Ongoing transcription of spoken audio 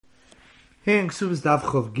Here in Ksubas Daf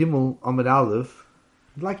Chav Gimel Amid Aleph,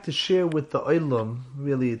 I'd like to share with the Olam,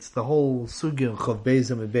 really it's the whole Sugya Chav Beis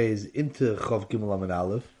Amid Beis into Chav Gimel Amid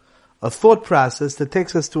Aleph, a thought process that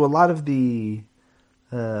takes us to a lot of the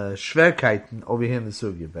Schwerkeiten over here in the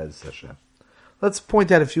Sugya, Be'ez Hashem. Let's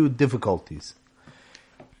point out a few difficulties.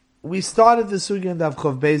 We started the Sugya in Daf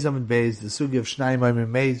Chav Beis Amid Beis, the Sugya of Shnayim Ayim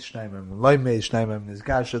Meiz, Shnayim Ayim Loi Meiz, Shnayim Ayim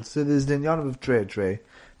Nizgashat. So there's the Inyanim of Trei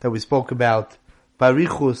that we spoke about,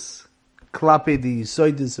 Barichus, Klape the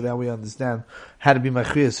Yisoidis of how we understand how to be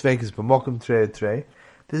Machrias Fekis B'mokum Trei.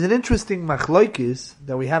 There's an interesting Machloikis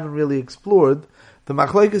that we haven't really explored, the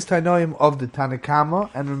Machloikis Tainoim of the Tanakama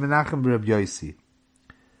and Menachem B'Reb Yosi.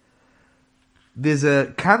 There's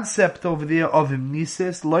a concept over there of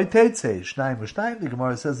Imnises Loi Teitze, Shnayim V'Shnayim. The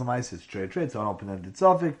Gemara says L'mais Trei, it's an open-ended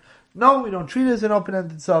suffix. No, we don't treat it as an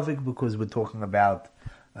open-ended suffix because we're talking about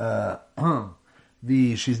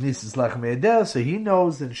she's Nisis Lachem Eder, so he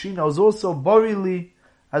knows and she knows also Borili,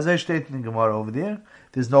 as I stated in Gemara over there.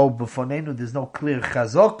 There's no Bufonenu, there's no clear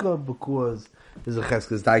Chazaka because there's a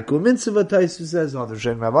Cheskes Daiku Mitzvah Taisu says, or the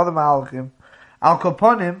Shem Rav Adam Malachim. Al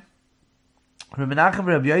Kaponim, Rabbi Menachem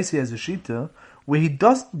Rabbi Yosi has a Shita where he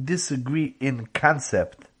doesn't disagree in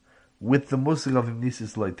concept with the Musig of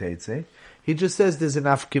Imnisis Loiteitze. He just says there's an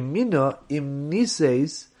Afkemina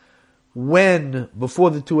Imnises before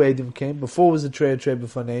the two Eidim came, before was a Trei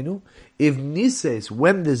B'Fanenu, if Nises,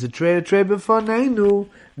 when there's a Trei B'Fanenu,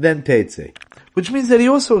 then Teitze. Which means that he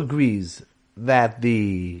also agrees that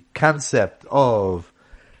the concept of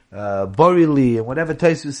Borili and whatever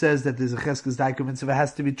Taisu says that there's a Cheskes Daikum Mitzvah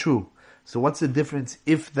has to be true. So what's the difference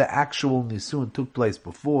if the actual Nisun took place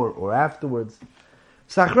before or afterwards?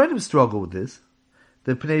 Sachranim struggle with this.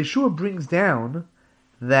 The Pnei Yeshua brings down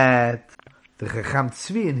that the Chacham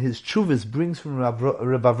Tzvi in his Chuvas brings from Reb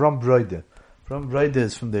Avram Broide. Avram Broide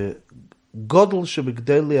is from the Godel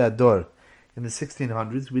Shebegdeli Ador in the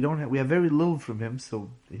 1600s. We have very little from him,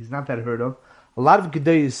 so he's not that heard of. A lot of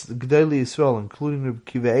Gedali Yisrael, including Reb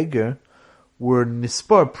Kiva Eger, were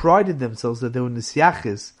Nispar, prided themselves that they were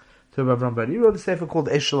Nisyachis to Reb Avram Broide. He wrote a sefer called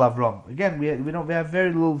Eshel Avram. Again, we have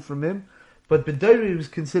very little from him, but Bedori was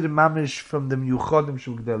considered Mamish from the Miyuchodim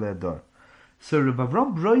Shebegdeli Ador. So Rabbi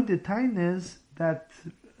Avram Broide is that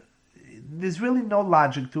there's really no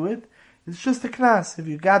logic to it. It's just a knas. If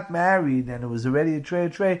you got married and it was already a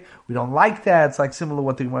trei, we don't like that. It's like similar to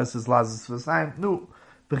what the Gemara says, Lazarus for time. No,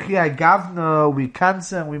 b'chiyai gavna, we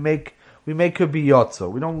cancel and we make her be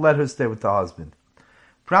yotzo. We don't let her stay with the husband.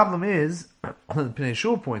 Problem is, Pnei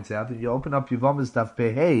Shul points out that you open up Yevamos Daf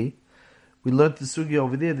Pehei. We learned the sugi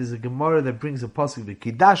over there. There's a Gemara that brings a pasuk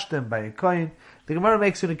v'kidashtem by a kohen. The Gemara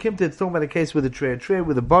makes an akimta. It's talking about a case with a trei,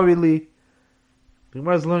 with a borili. The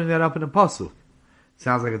Gemara is learning that up in a pasuk.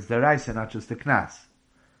 Sounds like it's deraisa, not just a knas.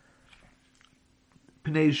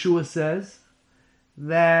 Pnei Yeshua says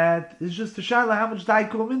that it's just a shaila how much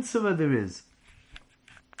daikul mitzvah there is.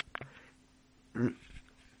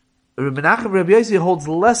 Rabbi Menachem Rabbi Yosi holds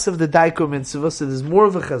less of the daikul mitzvah, so there's more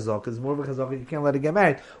of a chazak. There's more of a chazak. You can't let her get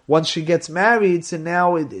married. Once she gets married, so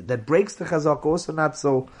now that breaks the chazak. Also, not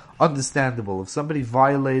so understandable. If somebody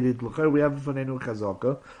violated, l'chor, we have a fanenu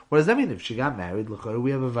chazaka. What does that mean? If she got married, l'chor, we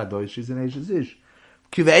have a vadoy. She's an Eishes Ish.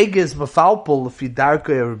 Kiveig is mafalpol if Yidarka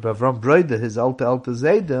or Avram Broide, his alta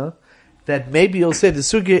zeda, that maybe you'll say the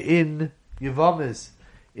sugya in Yevamis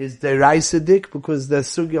is deraisadik because the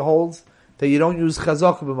sugya holds that you don't use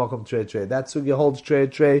chazaka b'makom trei. That sugya holds trei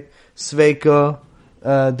sveika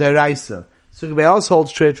deraisa. Sugya also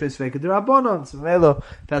holds trei sveika derabanan. So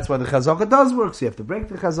that's why the chazaka does work. So you have to break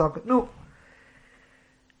the chazaka. No.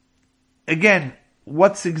 Again,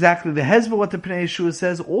 what's exactly the hezbollah? What the Pnei Yeshua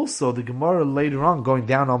says. Also, the Gemara later on going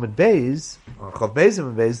down Amid Beis, on Chav Beis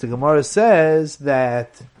Amid Beis, the Gemara says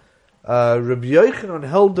that Rabbi Yochanan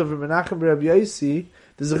held of Rabbi Menachem Rabbi Yosi.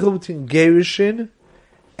 There's a chiluk between Gerishin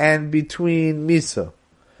and between Misa.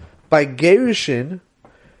 By Gerishin,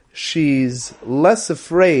 she's less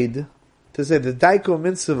afraid to say the Daiko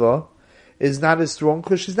Mitzvah is not as strong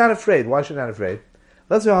because she's not afraid. Why is she not afraid?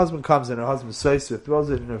 Let's say her husband comes and her husband says her, throws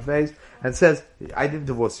it in her face and says, I didn't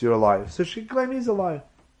divorce you, you're a liar. So she claims he's a liar.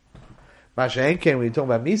 Masha Enken, when you talk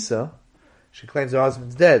about Misa, she claims her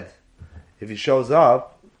husband's dead. If he shows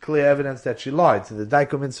up, clear evidence that she lied. So the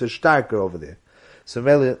Daiko Mitzvah is starker over there. So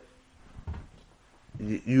Meli,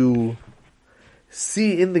 you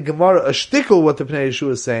see in the Gemara a shtickle what the Pnei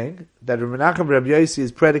Yeshua is saying, that Rabbi Menachem Rabbi Yosi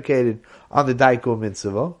is predicated on the Daiko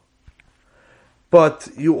Mitzvah, but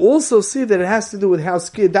you also see that it has to do with how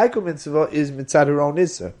skir Daiko Mitzvah is mitzad her own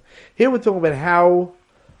Isser. Here we're talking about how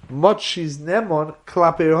much she's nemon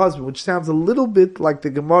klape her husband, which sounds a little bit like the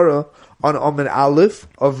Gemara on Omer Aleph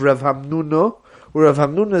of Rav Hamnuna, where Rav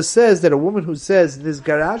Hamnuna says that a woman who says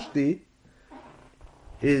Nizgarashti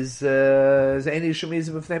is Eini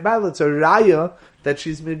Shemizim B'fnei Baila. It's a raya that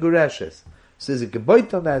she's Migureshes. So is it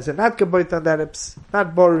Geboit on that? Is it not Geboit on that? It's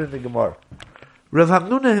not borrowed in the Gemara. Rav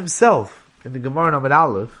Hamnuna himself, in the Gemara in Amud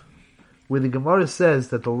Aleph, where the Gemara says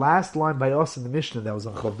that the last line by us in the Mishnah that was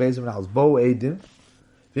on Chav Beis Amud Aleph, Bo Eidim,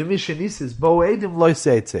 V'mishanis is Bo Eidim Loi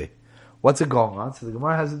Seitze. What's it going on? So the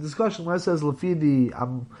Gemara has a discussion where it says Lefi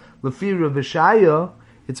Rav Shaya,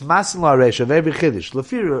 it's Masin La Reisha, very Chiddush.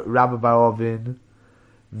 Lefi Rabbi Bar Ovin,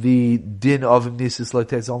 the din of Nisis Loi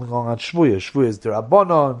Teitze is only going on Shvuya. Shvuya is the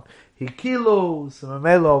Rabbanon. Hikilu, some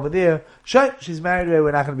Mamela over there. She's married already,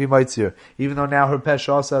 we're not going to be Meitzir. Even though now her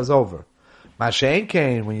Pesha also is over. Mashen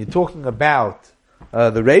Kain, when you're talking about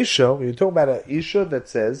the ratio, when you're talking about an Isha that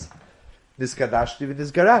says, Niskadashti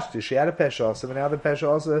v'Nisgarashti. She had a Pesha also, and now the Pesha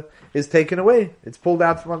also is taken away. It's pulled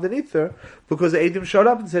out from underneath her, because the Eidim showed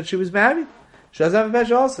up and said she was married. She doesn't have a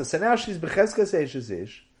Pesha also. So now she's Becheskas Eishes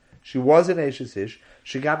Ish. She was an Eishes Ish.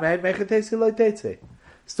 She got married, Mechatesi Lo Teitze.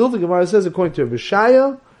 Still the Gemara says, according to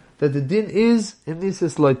Rishaya, that the din is in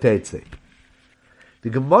Nisis Lo Teitze. The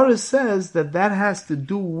Gemara says that has to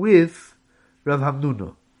do with Rav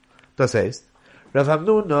Hamnuna. Das heißt, Rav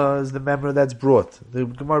Hamnuna is the member that's brought. The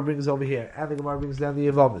Gemara brings over here, and the Gemara brings down the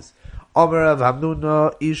Yevamis. Omer Rav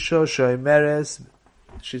Hamnuna, Isha Shoimeres,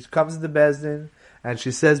 she comes in the Bezdin, and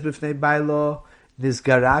she says, B'fnei Bailo,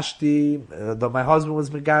 Nizgarashti, though my husband was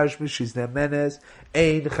Megarish me, she's Nemenes,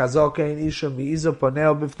 Ein Chazok, Ein Isha, Mi'izo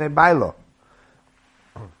Poneo, B'fnei Bailo.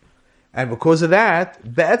 And because of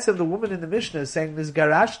that, Be'etzem, the woman in the Mishnah, is saying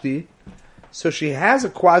Nizgarashti, so she has a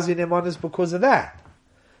quasi-nemonis because of that.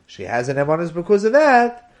 She has an nemonis because of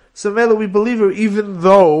that, so Mela, we believe her even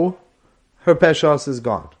though her Peshas is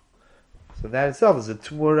gone. So that itself is a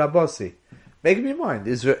Tumur Rabasi. Make up your mind,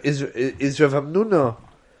 is Rav Hamnuna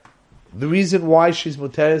the reason why she's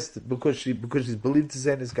Muteris because she's believed to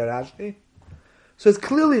say Nizgarashti? So it's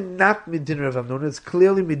clearly not Midin Rav Hamnuna, it's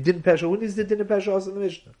clearly Midin Pesha. Who needs the Din of Pesha in the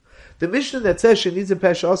Mishnah? The Mishnah that says she needs a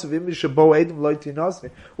Pesha also, what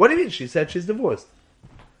do you mean? She said she's divorced.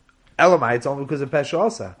 Elamai, it's only because of Pesha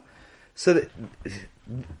also. So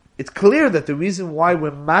it's clear that the reason why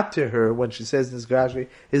we're matter her when she says Nizgarashti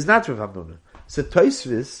is not Rav Hamnuna. So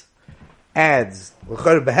Tosfos adds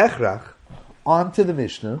L'chor Behechrach onto the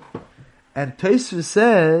Mishnah, and Tosfos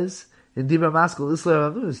says in Dibra Maskal Isla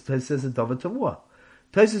Rav Hamnuna, Tosfos says in Dava Tamua.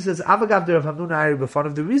 Tosfos says Avagav de Rav Hamnuna Ari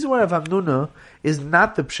B'fanav. The reason why Rav Hamnuna is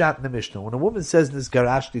not the pshat in the Mishnah. When a woman says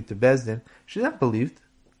Nizgarashti to Bezdin, she's not believed.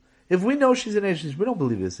 If we know she's an Eshes, we don't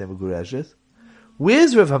believe it's the same with Eshes.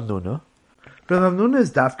 Where's Rav Hamnuna? Rav Hamnuna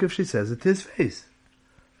is dafka if she says it to his face.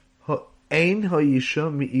 Ein ha'isha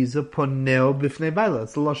mi'iza poneo b'fnei baila.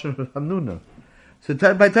 That's the lashon of Rav Hamnuna. So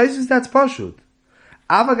by Tosfos that's pashut.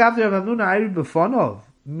 Avagav de Rav Hamnuna Ari B'fanav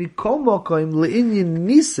mikol mokoim le'inyin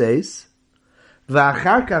nises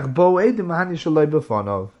v'achar kach bo edim hani shaloi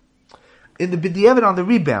b'fanav. In the B'diavad on the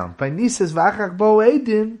rebound, by nises v'achar bo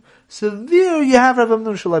edim, so there you have Rav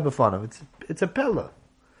Hamnuna shaloi b'fanav. It's a pella.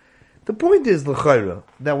 The point is, l'chayra,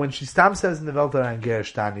 that when she says in the Veltar and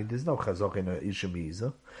Gershtani, there's no chazok in her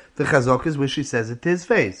Ishamiza. The chazok is where she says it to his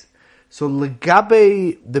face. So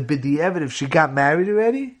legabe the B'diavad, if she got married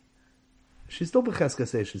already, she's still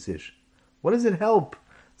b'cheskas ish. What does it help?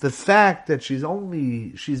 The fact that she's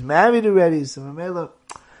married already, so Mamela,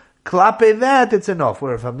 klape that, it's enough.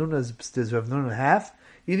 Where if Hamnuna is Rav Hamnuna half,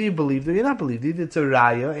 either you believe it or you're not believed. Either it's a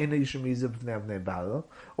raya, in a Yishamiza b'nei balo,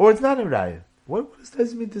 or it's not a raya. What does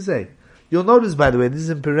this mean to say? You'll notice, by the way, this is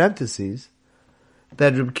in parentheses,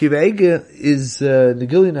 that Reb Kiva Eiger is,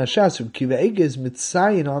 Negilin Hashas, Reb Kiva Eiger is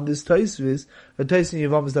mitzayin on this Tosfos, a Tosfos in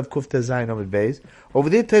Yevamos Daf Kuf Tezayin Amud Beis. Over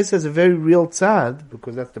there, Tosfos has a very real tzad,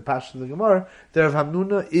 because that's the passion of the Gemara, that Rav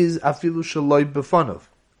Hamnuna is afilu shaloi b'fonov.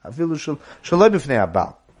 Afilu shaloi b'fnei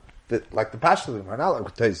abal. Like the passion of the Gemara, not like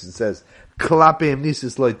what Tosfos says, klapeim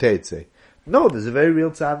nisis loi teitze. No, there's a very real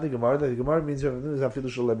tzad in the Gemara, that the Gemara means Rav Hamnuna is afilu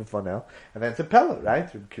shaloi b'fonov, and then it's a pella,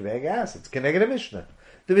 right? Reb Kiva Eiger asks, it's Keneged Mishnah.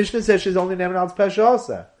 The Mishnah says she's only Neman al Pesha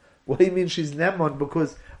also. What do you mean she's Neman?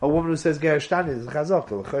 Because a woman who says Gershtani is Chazok.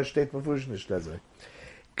 The L'chor steht mefurish nicht lezoi.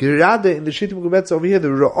 Gerade in the Shittim Gubetz over here, the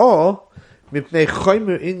Ra'ah, mipnei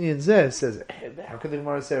choymer inyan zeh, says, how can the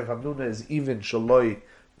Gemara say Rav Hamnuna is even Shaloi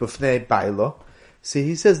b'fnei Bailo? See,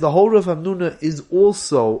 he says the whole Rav Hamnuna is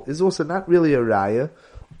also not really a Raya.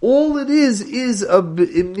 All it is a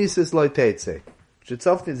Imnisis Loi Teitze, which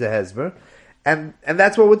itself needs a Hezber. And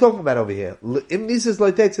that's what we're talking about over here. Imnisis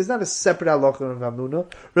Loitetze is not a separate halacha of Rav Hamnuna.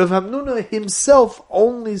 Rav Hamnuna himself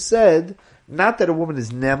only said, not that a woman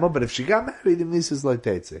is nema, but if she got married, Imnisis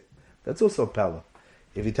Loitetze. That's also a pella.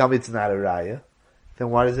 If you tell me it's not a raya, then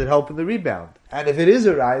why does it help in the rebound? And if it is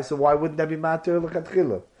a raya, so why wouldn't that be matter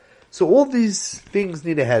l'chatchila? So all these things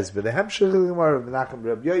need a hezbollah. The Hemshech Gemara, Menachem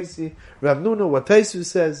Reb Yosi, Reb Nuna, what Taisu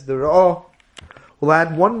says, the Ra'ah. We'll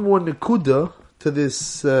add one more nekuda to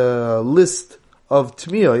this list of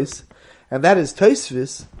Tmiyos, and that is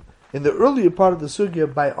Taisvis. In the earlier part of the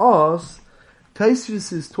sugya by us,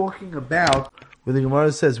 Taisvis is talking about where the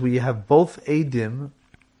Gemara says where you have both Eidim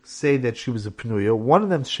say that she was a Pnuya. One of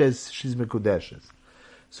them says she's Mekudeshes.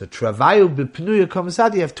 So Travayu b'Pnuya comes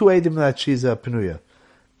out, you have two Eidim that she's a Pnuya.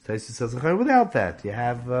 Taisvis says without that, you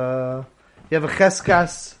have a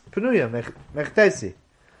Cheskas Pnuya, Mechtesi.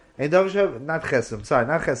 Not Chesem, sorry,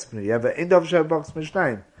 not Ches Pnuya. You have an Ein Dov Shev Box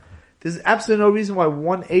Mishnayim. There's absolutely no reason why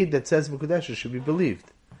one aid that says Mekudeshes should be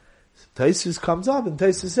believed. So Taisus comes up and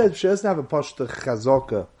Taisus says she doesn't have a pashta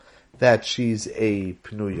chazaka that she's a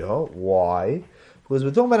pnuya. Why? Because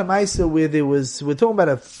we're talking about a ma'isa where we're talking about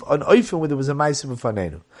an oifen where there was a ma'isa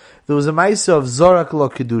b'fanenu. There was a ma'isa of zorak lo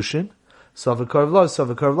kedushin, so because there's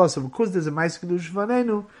a ma'isa kedushin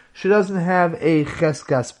b'fanenu, she doesn't have a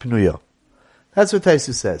cheskas pnuya. That's what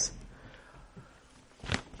Taisus says.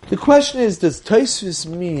 The question is, does Taisus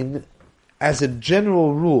mean as a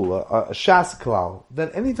general rule, a shas klal,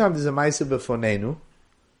 that anytime there's a ma'aseh b'fonenu,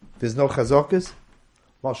 there's no chazokas?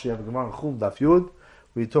 Moshe, you have a Gemara in Chum Daf Yud,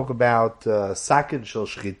 where you talk about sakin shel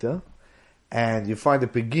shchita, and you find the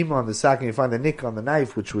pegima on the sakin, you find the nick on the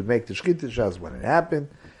knife, which would make the shchita shas when it happened,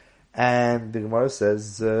 and the Gemara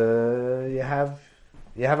says you have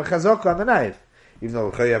a chazaka on the knife, even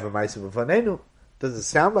though you have a ma'aseh b'fonenu. Does it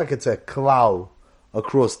sound like it's a klal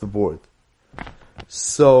across the board?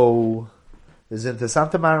 So there's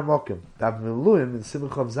interessante maramokim. Dav Miluim in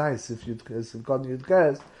Simchov Zayis, if you continue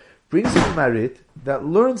Yudches, brings in Marit that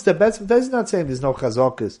learns that Betzim is not saying there's no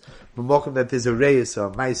chazokas, but that there's a reis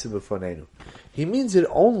or ma'aseh b'fonenu. He means it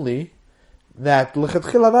only that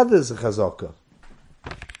l'chatchila vada is a chazaka.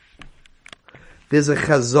 There's a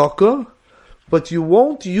chazaka, but you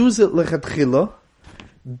won't use it l'chatchila.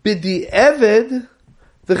 B'di eved,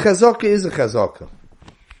 the chazaka is a chazaka.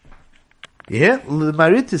 Yeah, the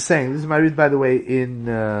Marit is saying, this is Marit, by the way, in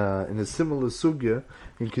a similar sugya,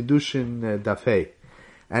 in Kedushin Dafei.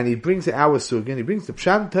 And he brings our sugya, and he brings the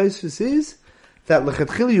Pshat Tosfos is, that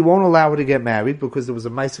l'chatchila you won't allow her to get married, because there was a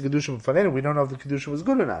Maisa Kedushin Fanenu, we don't know if the Kedushin was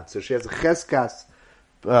good or not. So she has a Cheskas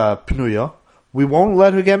Pnuya, we won't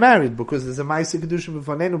let her get married, because there's a Maisa Kedushin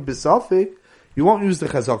Fanenu, B'sofik, you won't use the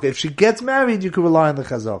Chazaka. If she gets married, you can rely on the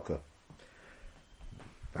Chazaka.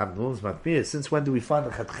 Since when do we find the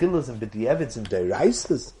Chatchilas and B'di'evitz and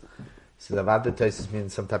Deiraistas? So the Vada Taisus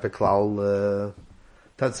means some type of klal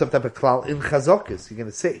in Chazokas. You're going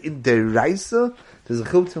to say in Deiraisa, there's a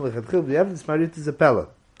Chilp in the Chatchil, B'di'evitz, Marit is a Pella.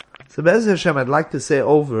 So Be'ez Hashem, I'd like to say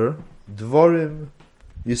over Dvorim,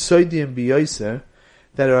 Yisoidim B'yoiser,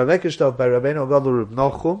 that are Avekeshtov by Rabbeinu Gadol Reb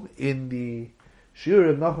Nachum in the Shiur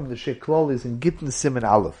Reb Nachum, the Sheklol is in Gittin Siman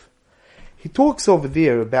Aleph. He talks over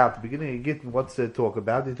there about the beginning of Gittin. What's there talk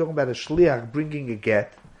about? He's talking about a shliach bringing a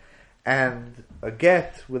get, and a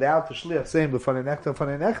get without the shliach saying b'fanei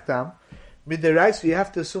nechtam, midiraisa you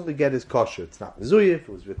have to assume the get is kosher. It's not mezuyif. It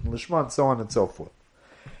was written lishma, and so on and so forth.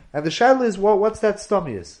 And the shaila is, what's that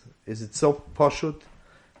stomach is? Is it so poshut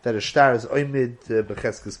that a shtar is oimid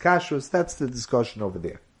b'cheskes kashrus? That's the discussion over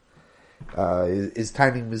there. Is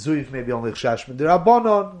timing mezuyif maybe only chash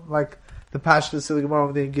midirabanon, like the Pashtus of the Gemara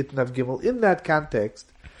over there in Gittin Av Gimel. In that context,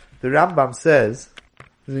 the Rambam says,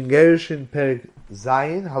 in Gerushin Perek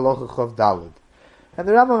Zayin Halacha Chav Daled. And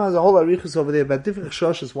the Rambam has a whole arichus over there about different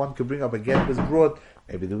shoshes one could bring up. Again, was brought,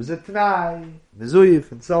 maybe there was a Tanai,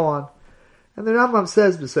 Mezuyif, and so on. And the Rambam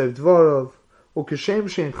says, B'Seiv Dvorov, Ukeshem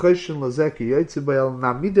Shein Choshen Lozeki Yoytze Bayel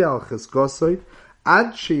Namide Al Cheskosoi,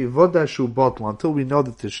 Ad Sheyivoda Shu Botla, until we know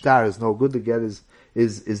that the shtar is no good, the get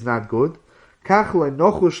is not good. The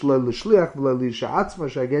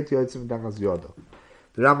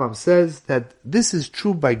Rambam says that this is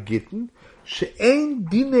true by Gittin.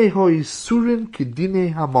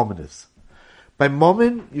 By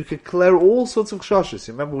Momin, you can clear all sorts of shoshes.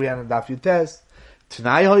 Remember, we had a Daf Yutes.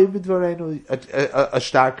 A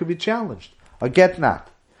shtar could be challenged. A get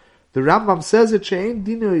not. The Rambam says it.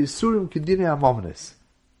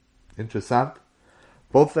 Interessant.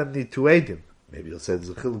 Both of them need two edim. Maybe you'll say there's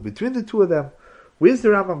a chiluk between the two of them. Where's the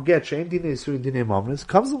Rambam get? Shein dinei isurim dinei momnes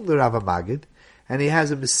comes from the Rav Magid, and he has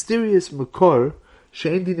a mysterious makor.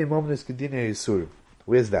 Shein dinei momnes kedinei isurim.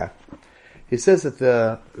 Where's that? He says that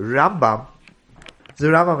the Rambam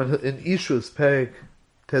in Ishus Perek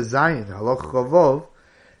Tezayin Halach Chavov,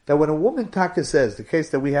 that when a woman taka says, the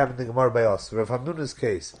case that we have in the Gemara by us, Rav Hamnuna's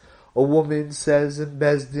case, a woman says in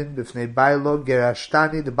Bezdin b'fnei Bailo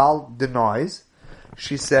Gerashtani, the Baal denies.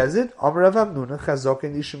 She says it, Amar Rav Hamnuna, Chazok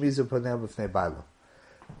and Ishamizu Panel B'fnei Baila.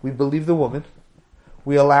 We believe the woman.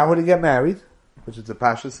 We allow her to get married, which is a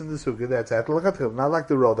pashas in the sukkah. That's a heter, not like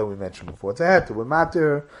the role that we mentioned before. It's a heter. We matter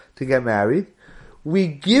her to get married. We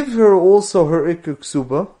give her also her ikr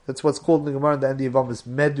ksuba. That's what's called in the Gemara in the end of Yevamos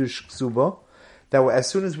medush ksuba. That as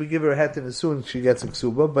soon as we give her a heter, as soon as she gets a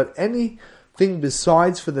ksuba. But anything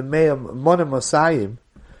besides for the mona masayim,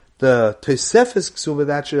 the tosefes ksuba,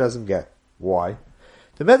 that she doesn't get. Why?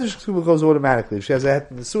 The medush ksuba goes automatically. If she has a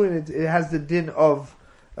heter in the suin, it has the din of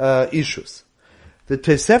ishus. The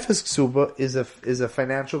tosefes ksuba is a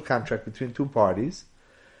financial contract between two parties.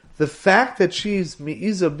 The fact that she's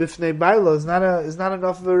mi'iza bifnei baila is not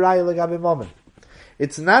enough of a raya legabe moment.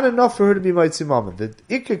 It's not enough for her to be moitzi moment. The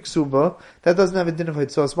ikek ksuba, that doesn't have a din of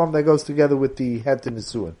hitzos moment, that goes together with the het and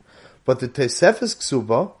nisuin. But the tesefes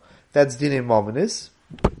ksuba, that's din momenis,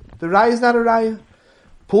 the raya is not a raya.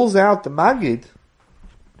 Pulls out the magid,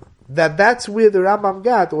 that's where the Rambam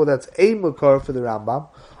got, or that's a makar for the Rambam,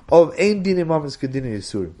 of ein din momenis kedin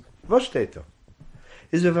yisurim. Voshteto.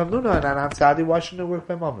 Is Rav Hamnuna and Anan Tzadi, why shouldn't it work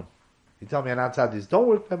by moment? You tell me Anan Tzadis don't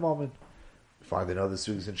work by moment. You find in other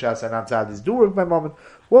sugas and Shas Anan Tzadis do work by moment.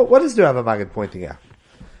 What is the Rav Magid pointing out?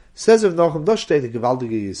 Says of Nochem, das steht a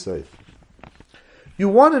gewaltige Yisod. You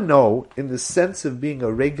want to know, in the sense of being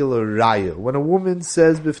a regular raya, when a woman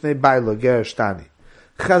says b'fnei baila gerashtani,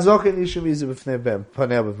 chazok and ishim izu b'fnei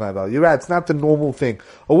panel b'fnei baila. You're right, it's not the normal thing.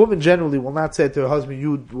 A woman generally will not say to her husband,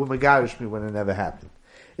 you will megarish me when it never happened.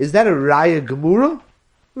 Is that a raya gemura?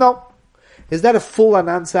 No. Is that a full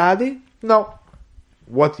Anan Tzadi? No.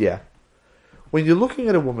 What, yeah? When you're looking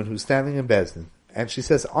at a woman who's standing in Bezdin, and she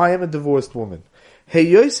says, I am a divorced woman. Hey,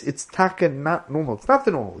 yois, it's taka not normal. It's not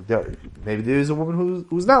the normal. Maybe there is a woman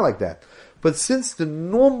who's not like that. But since the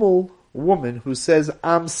normal woman who says,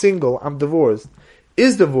 I'm single, I'm divorced,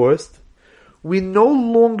 is divorced, we no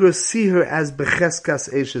longer see her as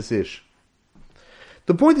becheskas eishes ish.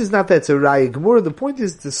 The point is not that it's a raya gemura, the point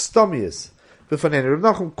is the stomius. Rav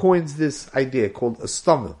Nachum coins this idea called a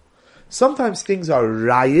stomach. Sometimes things are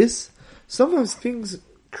rayas, sometimes things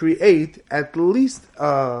create at least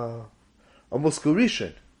a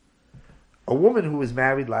muskurishan. A woman who was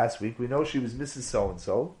married last week, we know she was Mrs.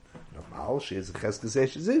 So-and-so. Normal, she is a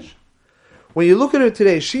cheskes ish. When you look at her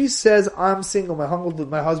today, she says, I'm single, my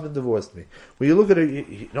husband divorced me. When you look at her,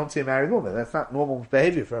 you don't see a married woman. That's not normal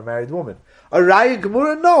behavior for a married woman. A raya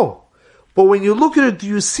gemura, no. But when you look at her, do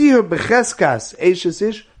you see her becheskas eishes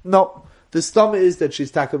ish? No. The stomach is that she's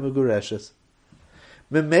taka megureshes.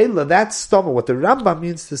 Memela, that stomach, what the Rambam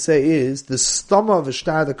means to say is, the stomach of a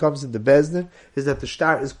star that comes in the Bezdin is that the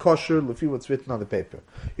star is kosher, lefi what's written on the paper.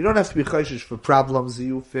 You don't have to be choshish for problems,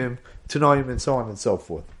 ziyufim, tanoim, and so on and so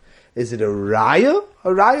forth. Is it a raya? A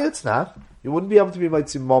raya, it's not. You wouldn't be able to be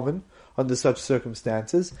mitzim moment under such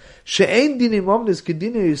circumstances. She'ein dini moment is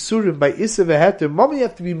kedina yisurim by isa v'heter. Moment you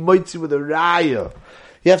have to be mitzim with a raya.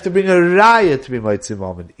 You have to bring a raya to be mitzim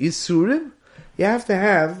moment. Isurim, you have to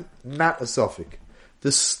have not a suffix. The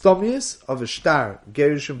stomius of a star,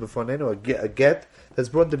 gerishim b'fonenu, a get, that's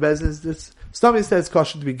brought to business, this stomius that's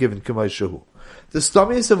kosher to be given, k'may shehu. The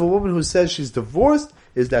stomius of a woman who says she's divorced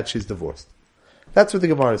is that she's divorced. That's what the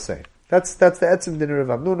Gemara is saying. That's the etzim dinner of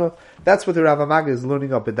Hamnuna. That's what the Rav Magid is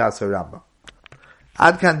learning up at Das Rambam.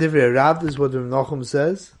 Ad kan divrei Rav, this is what the Nachum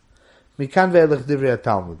says. Mikan ve'elech divrei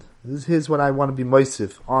Talmud. Here's what I want to be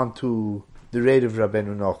moisif onto the rate of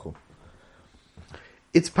Rabbeinu Nachum.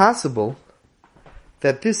 It's possible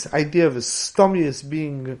that this idea of a stomius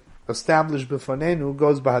being established b'fonenu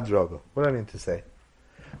goes b'hadraga. What do I mean to say?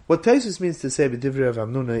 What Taisus means to say b'divrei Rav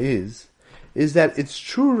Hamnuna is that it's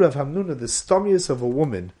true Rav Hamnuna, the stomius of a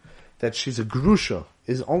woman, that she's a grusha,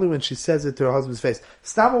 is only when she says it to her husband's face.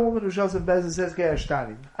 Stam a woman who shows up Bez and says,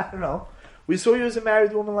 Gerashtani. I don't know. We saw you as a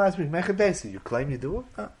married woman last week. Mechadesi. You claim you do it?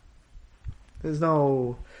 No. There's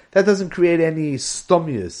no... That doesn't create any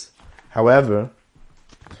stomius. However,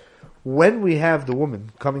 when we have the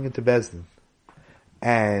woman coming into Bezdin,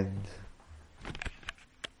 and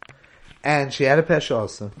she had a pesha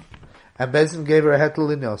also, and Bezdin gave her a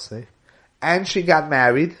hetel in Yosei, and she got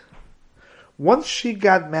married. Once she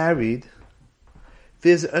got married,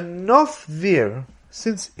 there's enough there,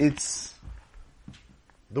 since it's,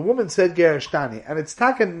 the woman said Gerashtani, and it's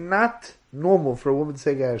not normal for a woman to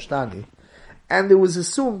say Gerashtani, and it was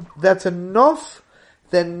assumed that's enough,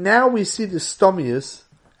 then now we see the stomius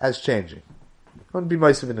as changing. It wouldn't be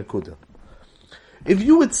Ma'asav in a Kuda. If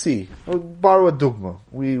you would see, I'll borrow a dogma,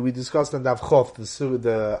 we discussed on Dav Chof,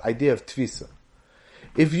 the idea of Tvisa.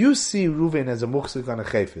 If you see Reuven as a muchzik on a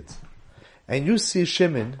chayfetz, and you see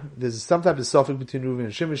Shimon, there's some type of suffix between Reuven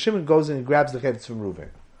and Shimon. Shimon goes in and grabs the chayfetz from Reuven.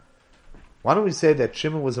 Why don't we say that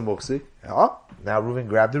Shimon was a muksik? Oh, now Reuven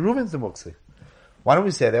grabbed the Reuven's the muksik. Why don't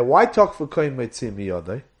we say that? Why talk for koyin meitzim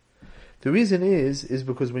miyodai? The reason is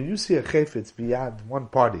because when you see a chayfetz beyond one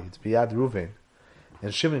party, it's beyond Reuven,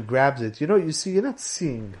 and Shimon grabs it, you're not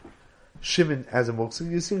seeing Shimon as a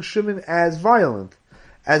muksik, you're seeing Shimon as violent,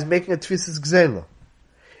 as making a tfisas gzela.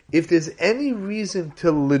 If there's any reason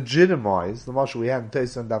to legitimize, the marshal we have in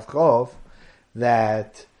Tais and Davchov,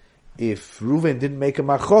 that if Reuven didn't make a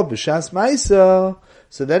machob b'shas ma'isa,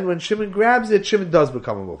 so then when Shimon grabs it, Shimon does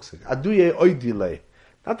become a muksik. Aduye oidile.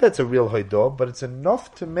 Not that it's a real hoidah, but it's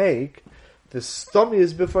enough to make the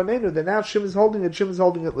stomius b'fanenu that now Shimon's holding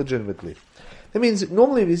it legitimately. That means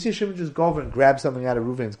normally if you see Shimon just go over and grab something out of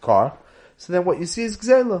Reuven's car, so then what you see is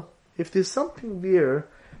gzela. If there's something there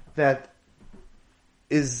that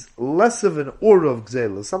is less of an aura of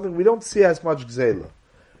gzela, something we don't see as much gzela.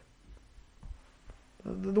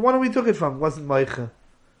 The one we took it from wasn't Meicha.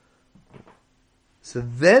 So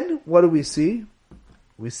then, what do we see?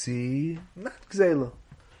 We see not Gzela.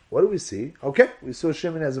 What do we see? Okay, we saw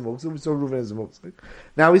Shimon as a muksik, we saw Reuven as a muksik.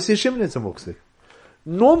 Now we see Shimon as a muksik.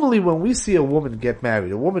 Normally when we see a woman get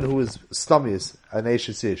married, a woman who is stomius, an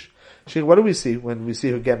Eishes Ish, what do we see when we see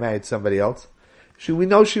her get married to somebody else? We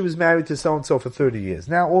know she was married to so-and-so for 30 years.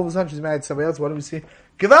 Now all of a sudden she's married to somebody else. What do we see?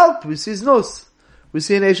 Gewalt! We see Znus. We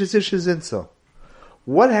see an Eishes Ish Zinso.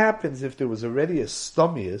 What happens if there was already a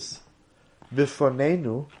stomius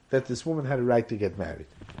b'fonenu that this woman had a right to get married?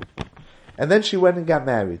 And then she went and got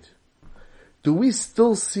married. Do we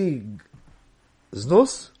still see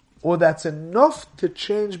Znus? Or that's enough to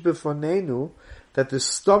change b'fonenu that the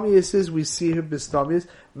stomius is, we see her b'stomius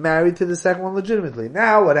married to the second one legitimately.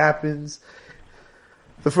 Now what happens?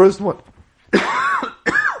 The first one,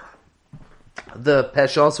 the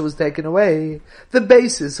pesh also was taken away. The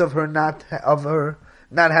basis of her not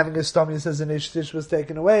having a stomius as an ishtish was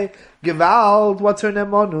taken away. Gewalt, what's her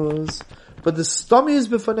nemonus? But the stomius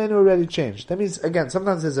b'fonenu already changed. That means, again,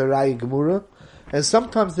 sometimes there's a rayi gemura, and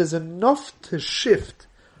sometimes there's enough to shift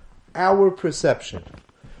our perception.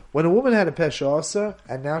 When a woman had a pesha asa,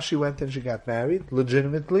 and now she went and she got married,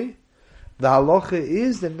 legitimately, the halacha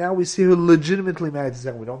is that now we see her legitimately married to the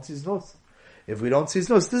second. We don't see znus. If we don't see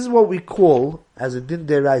znus, this is what we call, as a din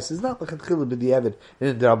derais. It's not like a chilul b'di'evid in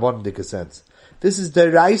a derabonic sense. This is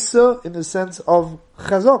deraisa in the sense of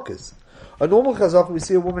chazokis. A normal chazok, we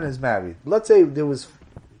see a woman is married. Let's say there was,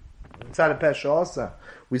 inside a pesha asa,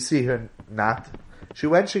 we see her not. She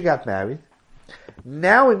got married.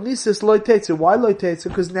 Now in Nisis loy teitzer. Why loy teitzer?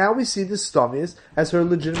 Because now we see the stomius as her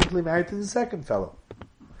legitimately married to the second fellow.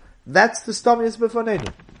 That's the stomius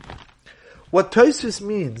b'fonenu. What Tosfos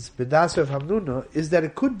means, b'das of Hamnuna, is that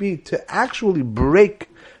it could be to actually break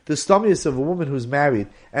the stomius of a woman who's married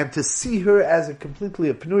and to see her as a completely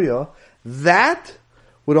a pnuya. That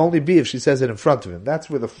would only be if she says it in front of him. That's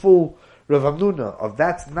where the full Rav Hamnuna of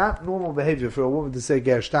that's not normal behavior for a woman to say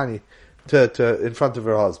gershtani to in front of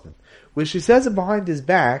her husband. When she says it behind his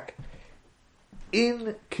back,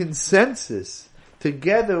 in consensus,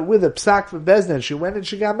 together with a psak from Bezdin, she went and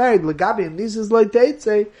she got married. Lagabi and Nisas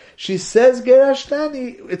Leiteitze, she says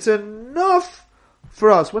gerashtani. It's enough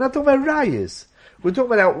for us. We're not talking about rayas. We're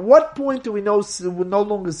talking about at what point do we no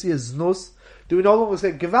longer see a znus? Do we no longer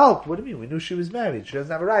say gewalt? What do you mean? We knew she was married. She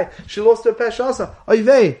doesn't have a raya. She lost her pesha also. Oy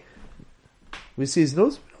we see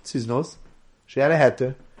znus? We don't see znus. She had a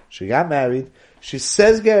heter. She got married. She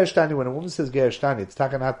says gerashtani. When a woman says gerashtani, it's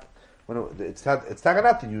takanat. It's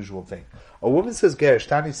takanat the usual thing. A woman says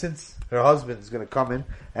gerashtani since her husband is going to come in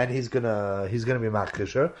and he's going to be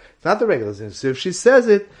makrisher. It's not the regular thing. So if she says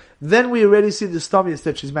it, then we already see the stomius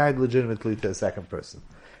that she's married legitimately to a second person.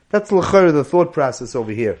 That's l'chara, the thought process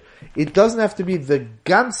over here. It doesn't have to be the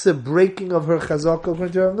ganze breaking of her chazaka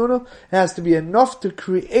according to Rav Nuna. It has to be enough to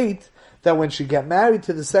create that when she get married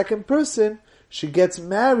to the second person, she gets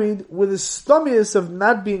married with a stomius of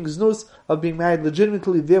not being znus, of being married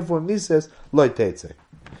legitimately, therefore he says, loy teitze.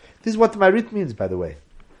 This is what the Marit means, by the way.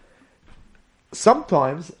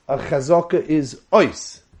 Sometimes a chazaka is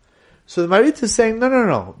ois. So the Marit is saying,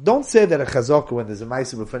 no. Don't say that a chazaka, when there's a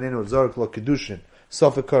ma'aseh b'fanenu, zorek lo kedushin,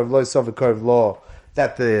 sofikarv lo,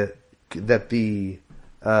 that the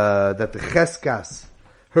cheskas,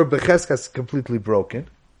 her becheskas is completely broken.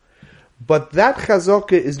 But that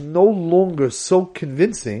chazaka is no longer so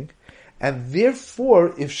convincing, and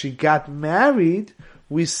therefore, if she got married,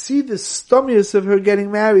 we see the stomius of her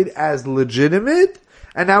getting married as legitimate,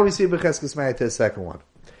 and now we see becheskas married to the second one.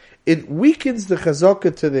 It weakens the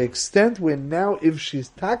chazaka to the extent where now, if she's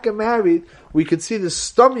taka married, we could see the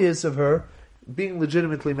stomius of her being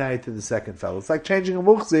legitimately married to the second fellow. It's like changing a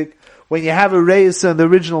muhzik when you have a reisa in the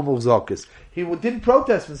original muhzakis. He didn't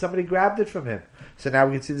protest when somebody grabbed it from him. So now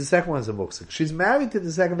we can see the second one's a muhzik. She's married to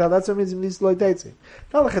the second fellow. That's what it means in these loytetzing.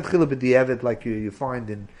 Not like lechatchila b'di'evet like you find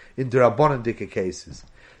in D'Rabbanan dika cases.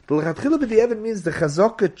 The lechatchila b'di'evet means the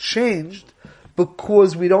chazaka changed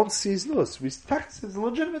because we don't see znus. We tax it's a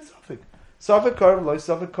legitimate suffix. Suffix karv lo,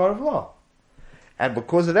 suffix karv law. And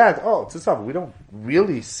because of that, it's a suffix. We don't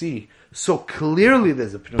really see so clearly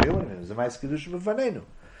there's a Pnui, there's a Maisa Kedushin B'fanenu.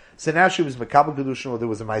 So now she was Makabel Kedushin, or there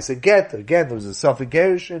was a Maisa Get, again, there was a Safek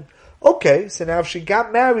Gerushin. Okay, so now if she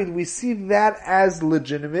got married, we see that as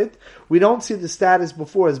legitimate. We don't see the status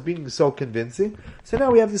before as being so convincing. So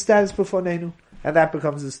now we have the status B'fanenu, and that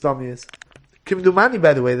becomes the Stomius. Kimdumani,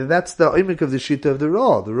 by the way, that's the imik of the Shita of the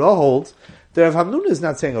Ra. The Ra holds that Rav Hamnuna is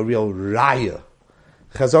not saying a real Raya.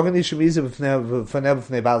 It's not a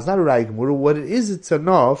Raya Gemura. What it is, it's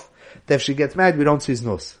enough that if she gets married, we don't see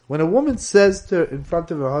znus. When a woman says to her in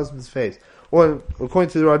front of her husband's face, or according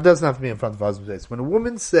to the Ra, it doesn't have to be in front of her husband's face. When a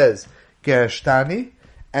woman says Gershtani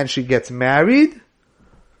and she gets married,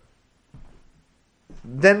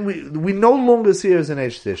 then we no longer see her as an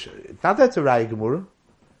Eish. Not that it's a Raya Gemura.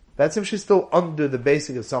 That's if she's still under the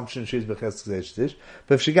basic assumption she's Becheskas Eish.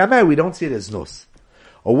 But if she got married, we don't see it as znus.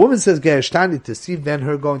 A woman says Gershtani to see then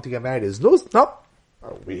her going to get married is znus. No.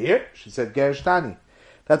 We hear. She said Gershtani.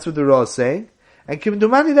 That's what the Ra is saying. And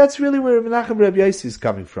Kimdumani, that's really where Menachem Reb Yossi is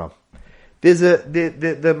coming from. There's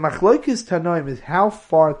the Machloikis Tanoim is how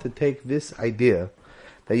far to take this idea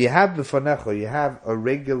that you have B'fanecha, you have a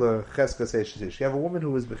regular Cheskas Eish. You have a woman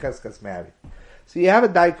who is B'cheskas married. So you have a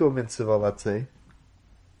Daiko Mitzvah, let's say,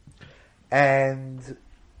 and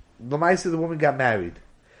the Maisa, the woman got married.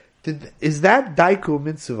 Is that Daiko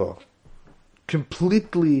Mitzvah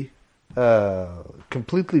completely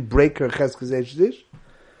break her Cheskas Eish?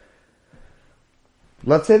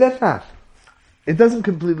 Let's say that not. It doesn't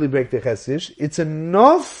completely break the chesish. It's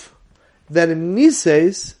enough that in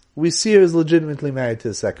Nises, we see her as legitimately married to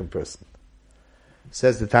the second person.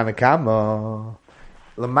 Says the Tanakama,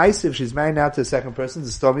 Lamaisi, if she's married now to the second person, the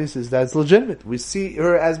Stomi says that's legitimate. We see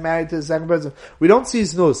her as married to the second person. We don't see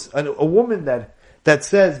znus. A woman that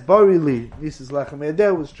says, Barili, Nises Lechem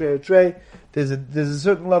Yedeh, was Trey, there's a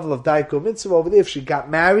certain level of Daiko Mitzvah over there. If she got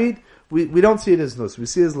married, we don't see it as znus. We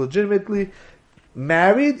see it as legitimately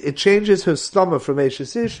married. It changes her stomach from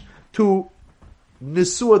Eishesish to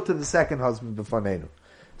Nisua to the second husband B'fanenu.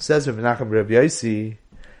 Says Menachem Reb Yossi,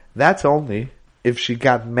 that's only if she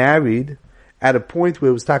got married at a point where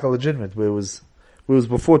it was taka legitimate, where it was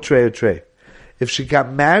before Trey or Trey. If she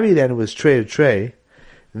got married and it was Trey or Trey,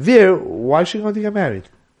 why is she going to get married?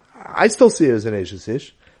 I still see her as an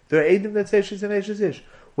Eishesish. There are Eidim that say she's an Eishesish.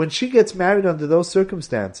 When she gets married under those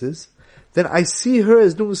circumstances, then I see her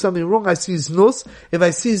as doing something wrong. I see znus. If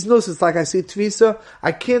I see znus, it's like I see tvisa.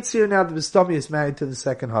 I can't see her now that Bistami is married to the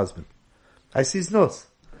second husband. I see znus.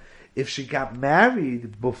 If she got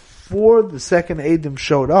married before the second Adam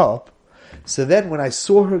showed up, so then when I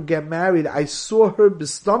saw her get married, I saw her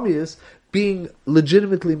Bistamius being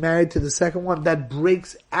legitimately married to the second one. That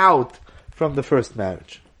breaks out from the first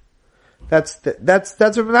marriage. That's what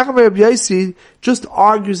Menachem Reb Yossi just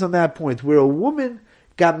argues on that point, where a woman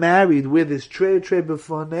got married with this trey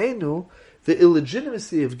b'fanenu, the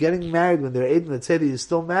illegitimacy of getting married when they're Eidim that say that you're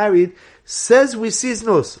still married, says we see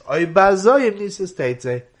znus.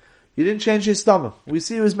 You didn't change your stomach. We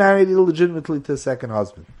see he was married illegitimately to a second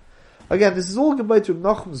husband. Again, this is all goodbye to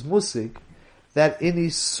Nachum's Musik, that in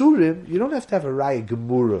Isurim, you don't have to have a Raya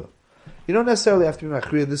Gemura. You don't necessarily have to be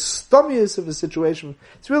Machriya. The stomius of a situation,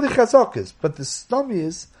 it's really chazakas, but the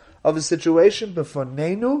stomius of a situation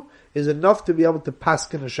b'fanenu is enough to be able to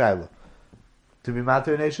paskin a shayla, to be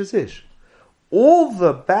mater and ish. All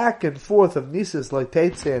the back and forth of Nises, like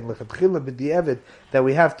Teitze and Lechatchila b'di'evet that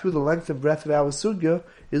we have through the length and breadth of our sugya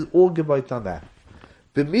is all gebayt on that.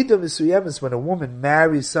 B'midah Misuyemis, when a woman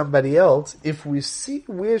marries somebody else, if we see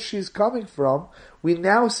where she's coming from, we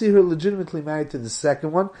now see her legitimately married to the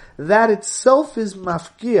second one. That itself is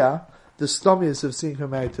mafkia, the stomius of seeing her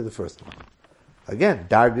married to the first one. Again,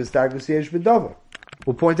 dargus yesh b'davar.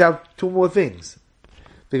 We'll point out two more things.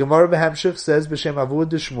 The Gemara B'Hamshich says, B'Shem Avud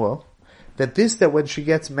D'Shmuel, that when she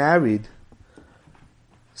gets married,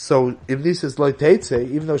 so if this is like Teitze,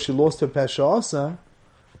 even though she lost her Pesha Asa,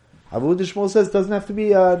 Avud D'Shmuel says it doesn't have to be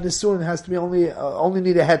Nisuin, it has to be only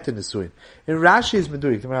need a head to Nisuin. In Rashi is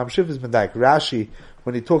Meduyik, the B'Hamshich is Medayik. Rashi,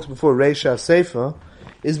 when he talks before Reisha Sefer,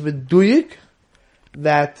 is Meduyik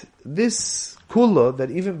that this Kula, that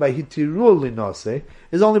even by Hitirul Linose,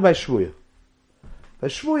 is only by Shvuya. By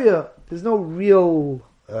Shvuya, there's no real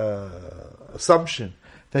assumption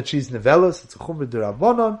that she's nevelas. It's a chumra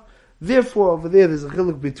d'Rabbanan. Therefore, over there, there's a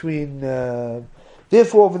chiluk between.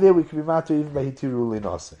 Therefore, over there, we can be matter even by hitiru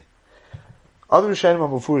linase. Other Rishonim are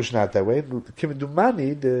mufurish not that way.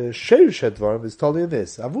 Kimidumani, the Sheirish Advarim is telling you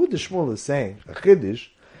this. Avud Shmuel is saying a chiddush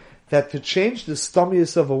that to change the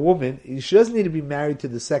stomius of a woman, she doesn't need to be married to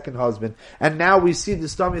the second husband. And now we see the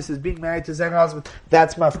stomius as being married to the second husband.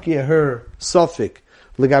 That's mafkia her sofik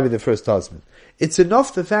legabi the first husband. It's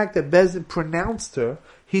enough the fact that Bezdin pronounced her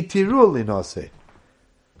hitiru linase.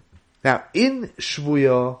 Now in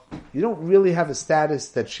shvuya, you don't really have a status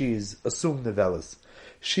that she's assumed nevelas.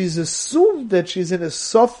 She's assumed that she's in a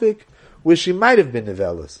sofik where she might have been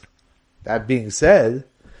nevelas. That being said,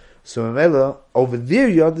 so Mamela, over there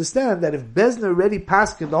you understand that if Bezna already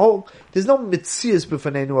passed in the whole, there's no mitzias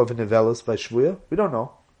b'fanenu of a nevelas by shvuya. We don't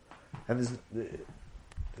know, and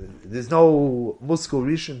there's no muskul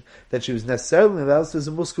rishon that she was necessarily nevelas. There's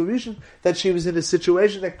a muskul rishon that she was in a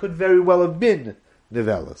situation that could very well have been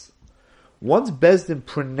nevelas. Once Bezdin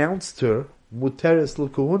pronounced her muteres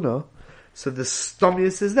l'kuhuna, so the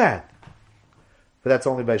stomius is that. But that's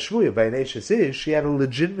only by shvuya. By an Eishes Ish, she had a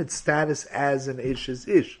legitimate status as an Eishes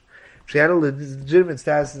Ish. She had a legitimate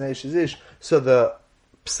status as an Eishes Ish. So the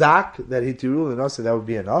psak that hitirul and also that would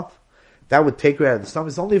be enough. That would take her out of the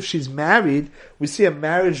stomius. Only if she's married, we see a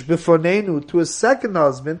marriage befonenu to a second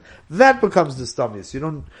husband, that becomes the stomius. You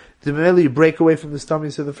don't, you break away from the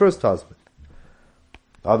stomius of the first husband.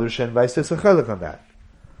 Other Shen Vais takes a chelik on that.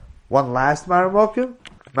 One last Maramokim.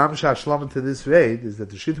 Mamash Hashlama to this raid is that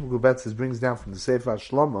the Shittim Gubetzes brings down from the Sefer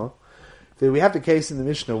Hashlama that we have the case in the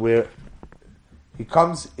Mishnah where she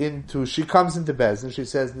comes into Bez and she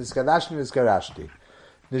says, Niskadashni Niskarashti.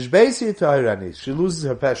 Nishbeisi Tahirani. She loses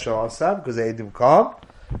her Pesha Asab because Eidim come.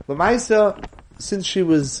 Lamaisa, since she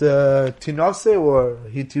was Tinose or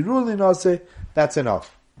Hitirul Linose, that's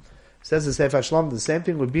enough. Says the Sefer Hashlama, the same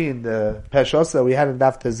thing would be in the Pesha Asab that we had in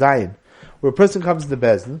Daf Tezayin, where a person comes to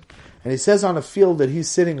Bezdin, and he says on a field that he's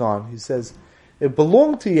sitting on, he says, it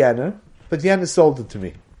belonged to Yenna, but Yenna sold it to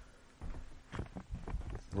me.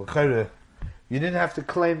 You didn't have to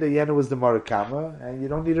claim that Yenna was the Marakama, and you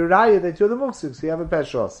don't need a raya that you're the Muksik, so you have a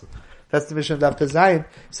Pesha also. That's the mission of Daf Tezayin.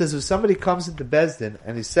 He says, if somebody comes into Bezdin,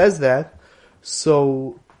 and he says that,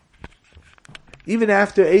 so, even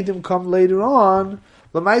after Eidim come later on,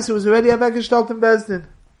 Lamaisa was already a Gestalt in Bezdin.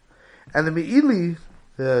 And the Me'ili,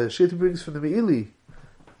 the Shita brings from the Me'ili,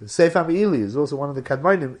 the Sefer Me'ili is also one of the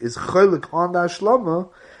Kadmonim, is cholik on the Hashlama,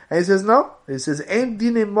 and he says, no. He says, Ein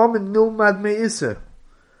dine momen nilmad me'isa.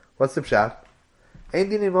 What's the pshat? Ein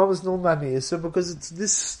dine momen nilmad me'isa, because it's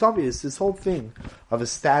this stomius, this whole thing of a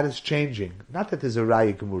status changing. Not that there's a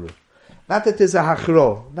raya gemura. Not that there's a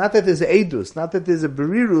hachro. Not that there's a edus. Not that there's a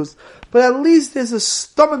berirus. But at least there's a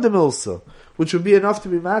stomach de milsa, which would be enough to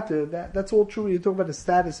be matter. That's all true. You're talking about the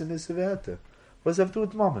status in this event. What does that have to do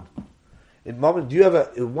with moment? In moment, do you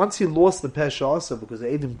have once he lost the Pesha Asa because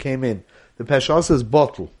Adam came in, the Pesha Asa is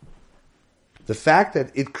bottle. The fact that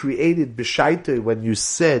it created Bishaita when you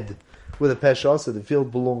said with a Pesha Asa, the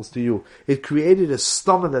field belongs to you. It created a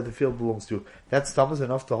stomach that the field belongs to you. That stomach is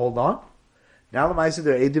enough to hold on. Now the Maisa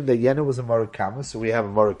there Adam that Yenna was a Murakama, so we have a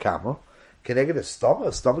Murakama. Can I get a stomach?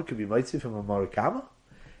 A stomach could be mighty from a Murakama.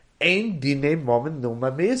 Ein dine moment no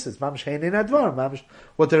mamis. It's mamish hein in advar. Mamish.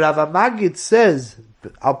 What the Rav Magid says,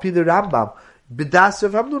 Al Pi the Rambam, B'das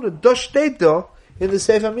Rav Hamnuna, do steht do in the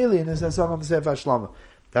Sefer Mili, and it's a song on the Sefer Hashlama.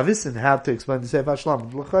 Now listen how to explain the Sefer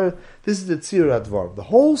Hashlama. This is the Tzir Advar. The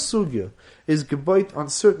whole sugya is geboit on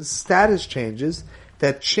certain status changes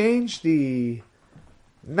that change the,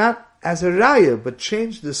 not as a raya, but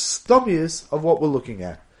change the stomius of what we're looking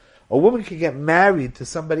at. A woman can get married to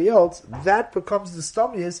somebody else, that becomes the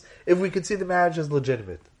stomius if we can see the marriage as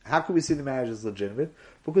legitimate. How can we see the marriage as legitimate?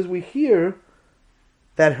 Because we hear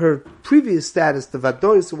that her previous status, the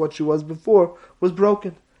vadois of what she was before, was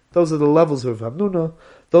broken. Those are the levels of Hamnuna.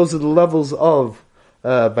 Those are the levels of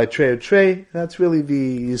by Trey or Trey. That's really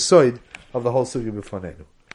the yisoid of the whole sugya b'fonenu.